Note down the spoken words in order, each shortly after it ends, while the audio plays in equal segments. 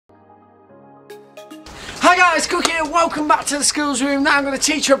Guys, Cookie here, welcome back to the skills room. Now I'm going to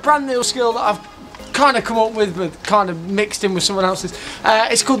teach you a brand new skill that I've kind of come up with but kind of mixed in with someone else's.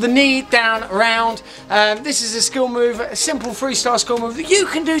 It's called the knee down round. This is a skill move, a simple freestyle skill move that you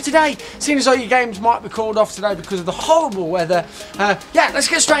can do today, seeing as though your games might be called off today because of the horrible weather. Yeah, let's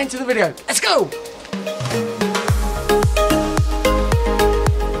get straight into the video. Let's go!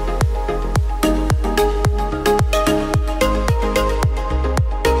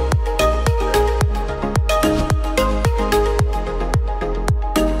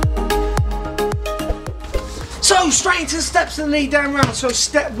 So straight into the steps of the knee down round. So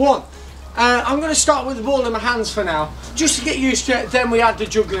step one, I'm going to start with the ball in my hands for now, just to get used to it, then we add the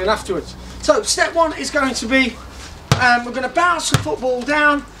juggling afterwards. So step one is going to be, we're going to bounce the football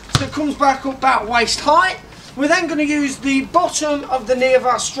down so it comes back up about waist height. We're then going to use the bottom of the knee of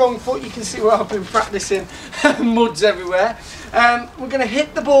our strong foot. You can see where I've been practicing, mud's everywhere. We're going to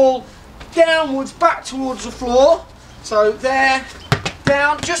hit the ball downwards back towards the floor. So there,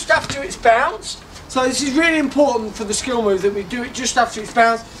 down, just after it's bounced. So this is really important for the skill move that we do it just after it's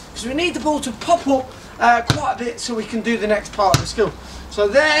bounced, because we need the ball to pop up quite a bit so we can do the next part of the skill. So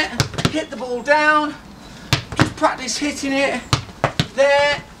there, hit the ball down, just practice hitting it,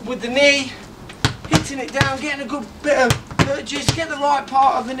 there with the knee, hitting it down, getting a good bit of, just get the right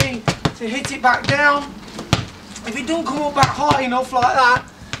part of the knee to hit it back down. If it don't come up back high enough like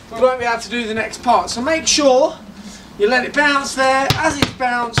that, we won't be able to do the next part. So make sure you let it bounce there. As it's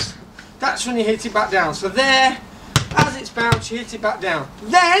bounced, that's when you hit it back down. So there, as it's bounced, you hit it back down.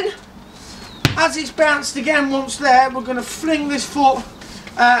 Then, as it's bounced again once there, we're going to fling this foot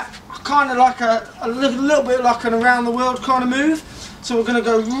kind of like a little bit like an around the world kind of move. So we're going to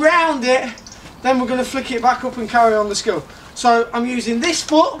go round it, then we're going to flick it back up and carry on the skill. So I'm using this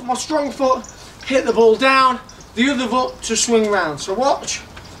foot, my strong foot, hit the ball down, the other foot to swing round. So watch.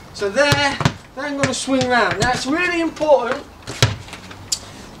 So there, then I'm going to swing round. Now it's really important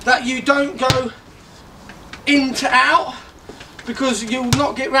that you don't go in to out, because you'll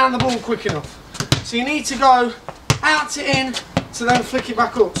not get round the ball quick enough. So you need to go out to in to then flick it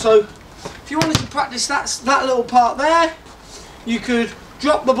back up. So if you wanted to practice that little part there, you could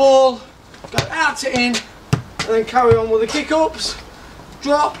drop the ball, go out to in, and then carry on with the kick-ups.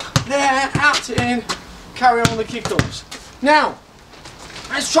 Drop, there, out to in, carry on with the kick-ups. Now,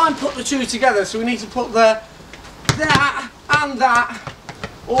 let's try and put the two together. So we need to put that and that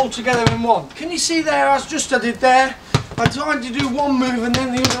all together in one. Can you see there, as just I did there, I tried to do one move and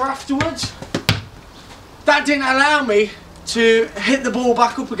then the other afterwards. That didn't allow me to hit the ball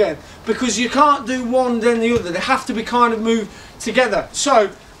back up again, because you can't do one then the other. They have to be kind of moved together. So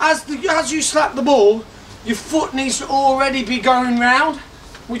as you slap the ball, your foot needs to already be going round,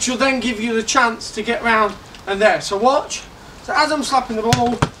 which will then give you the chance to get round and there. So watch. So as I'm slapping the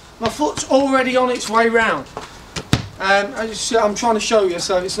ball, my foot's already on its way round. I'm trying to show you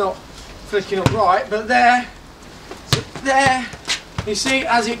so it's not flicking up right, but there, you see,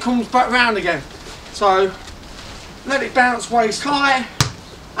 as it comes back round again. So let it bounce waist high.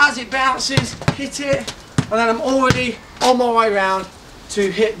 As it bounces, hit it, and then I'm already on my way round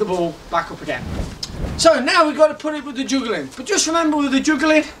to hit the ball back up again. So now we've got to put it with the juggling. But just remember with the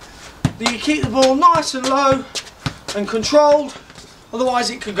juggling that you keep the ball nice and low and controlled,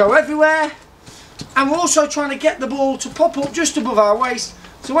 otherwise it could go everywhere. And we're also trying to get the ball to pop up just above our waist,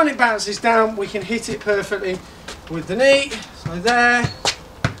 so when it bounces down we can hit it perfectly with the knee. So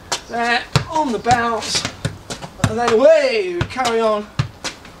there, on the bounce, and then away we carry on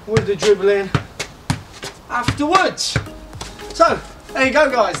with the dribbling afterwards. So there you go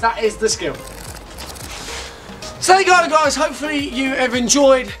guys, that is the skill. So there you go guys, hopefully you have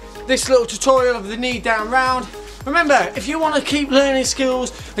enjoyed this little tutorial of the knee down round. Remember, if you want to keep learning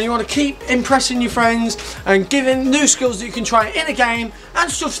skills and you want to keep impressing your friends and giving new skills that you can try in a game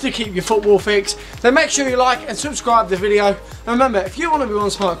and stuff to keep your football fix, then make sure you like and subscribe the video. And remember, if you want to be one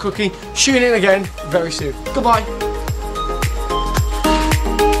smart cookie, tune in again very soon. Goodbye.